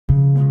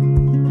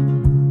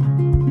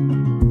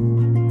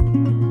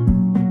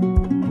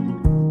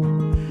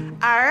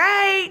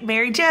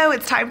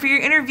it's time for your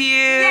interview.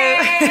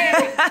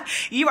 Yay!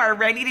 You are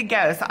ready to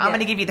go. So I'm going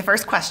to give you the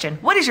first question.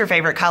 What is your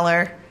favorite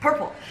color?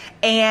 Purple.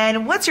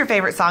 And what's your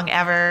favorite song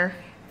ever?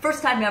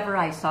 First time ever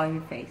I saw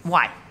your face.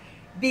 Why?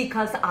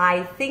 Because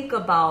I think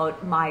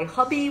about my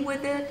hubby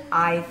with it.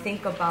 I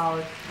think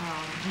about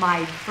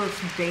my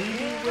first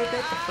baby with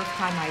it. The first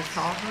time I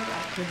saw her,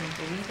 I couldn't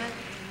believe it.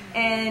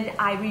 And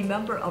I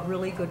remember a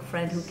really good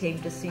friend who came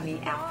to see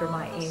me after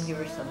my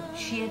aneurysm.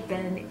 She had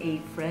been a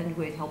friend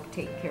who had helped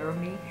take care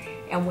of me.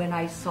 And when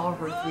I saw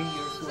her 3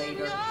 years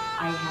later,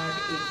 I had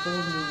a whole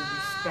new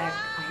respect.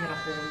 I had a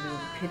whole new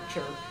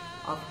picture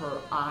of her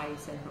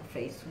eyes and her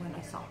face when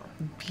I saw her.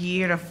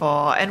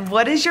 Beautiful. And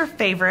what is your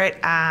favorite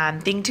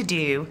thing to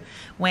do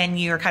when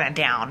you're kind of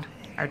down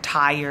or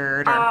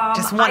tired or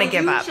just want to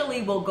give up? I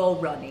usually will go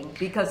running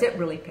because it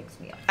really picks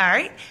me up. All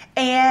right.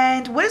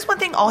 And what is one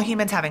thing all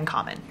humans have in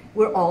common?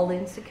 We're all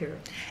insecure.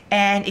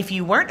 And if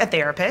you weren't a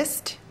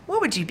therapist,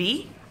 what would you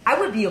be? I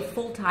would be a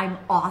full-time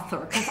author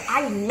because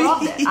I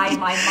love it.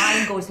 My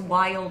mind goes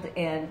wild,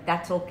 and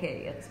that's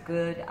okay. It's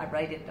good. I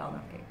write it down on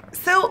paper.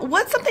 So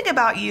what's something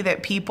about you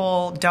that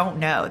people don't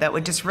know that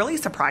would just really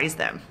surprise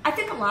them? I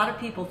think a lot of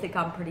people think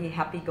I'm pretty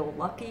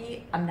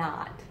happy-go-lucky. I'm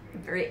not. I'm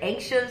very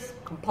anxious,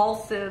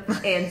 compulsive,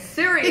 and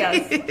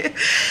serious.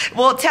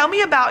 Well, tell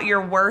me about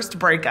your worst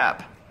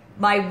breakup.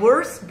 My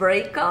worst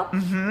breakup?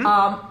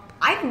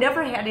 I've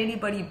never had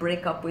anybody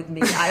break up with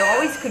me. I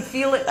always could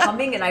feel it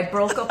coming, and I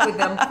broke up with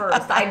them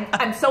first.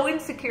 I'm so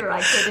insecure,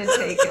 I couldn't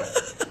take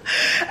it.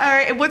 All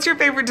right, and what's your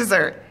favorite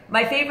dessert?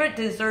 My favorite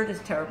dessert is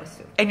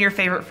tiramisu. And your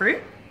favorite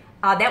fruit?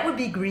 That would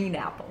be green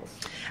apples.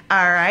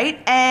 All right,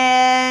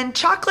 and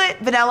chocolate,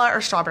 vanilla,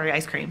 or strawberry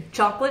ice cream?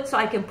 Chocolate, so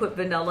I can put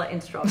vanilla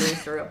and strawberry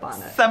syrup on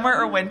it. Summer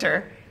or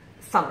winter?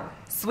 Summer.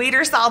 Sweet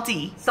or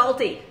salty?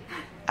 Salty.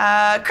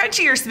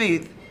 Crunchy or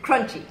smooth?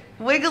 Crunchy.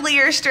 Wiggly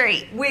or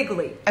straight?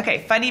 Wiggly.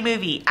 Okay, funny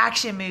movie,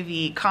 action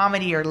movie,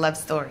 comedy, or love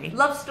story?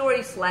 Love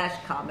story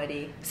 /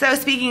 comedy. So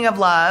speaking of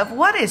love,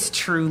 what is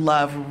true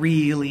love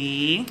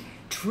really?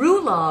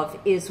 True love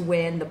is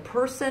when the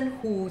person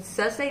who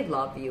says they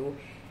love you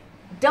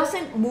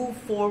doesn't move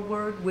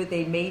forward with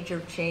a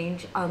major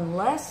change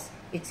unless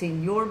it's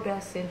in your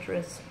best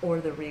interest or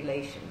the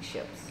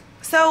relationships.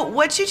 So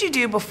what should you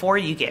do before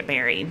you get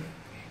married?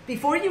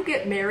 Before you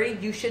get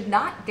married, you should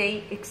not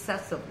date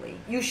excessively.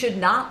 You should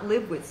not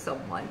live with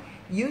someone.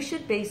 You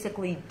should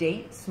basically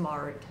date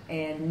smart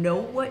and know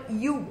what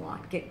you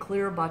want. Get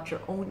clear about your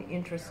own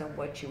interests and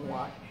what you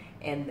want.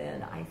 And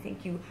then I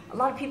think a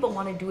lot of people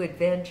want to do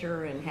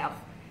adventure and have,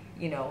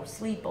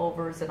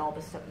 sleepovers and all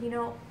this stuff.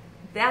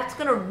 That's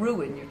going to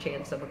ruin your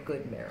chance of a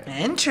good marriage.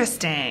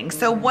 Interesting.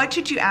 So what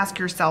should you ask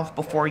yourself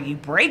before you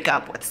break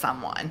up with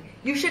someone?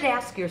 You should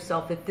ask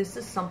yourself if this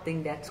is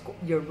something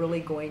you're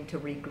really going to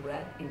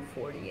regret in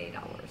 48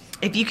 hours.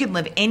 If you could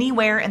live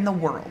anywhere in the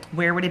world,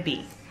 where would it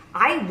be?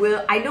 I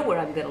know where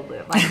I'm going to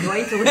live. I'm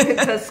going to live in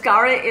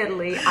Pescara,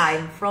 Italy.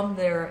 I'm from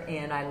there,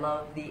 and I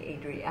love the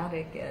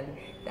Adriatic, and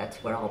that's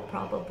where I'll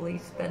probably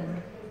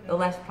spend the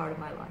last part of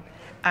my life.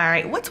 All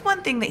right. What's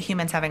one thing that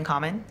humans have in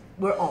common?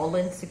 We're all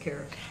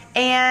insecure.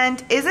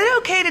 And is it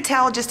okay to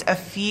tell just a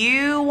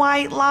few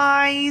white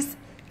lies?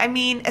 I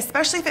mean,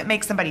 especially if it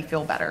makes somebody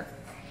feel better.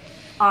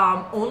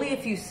 Only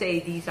if you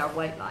say these are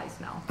white lies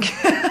now.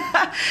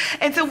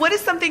 And so what is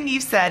something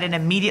you've said and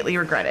immediately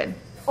regretted?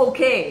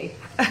 Okay.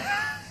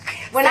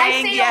 When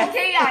I say yes.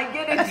 Okay, I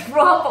get in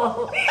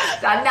trouble.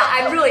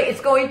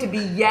 It's going to be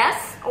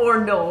yes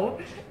or no.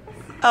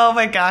 Oh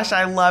my gosh,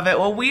 I love it.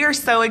 Well, we are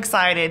so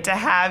excited to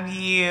have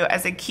you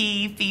as a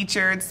key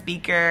featured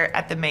speaker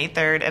at the May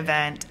 3rd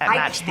event at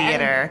Match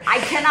Theater. I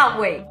cannot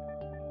wait.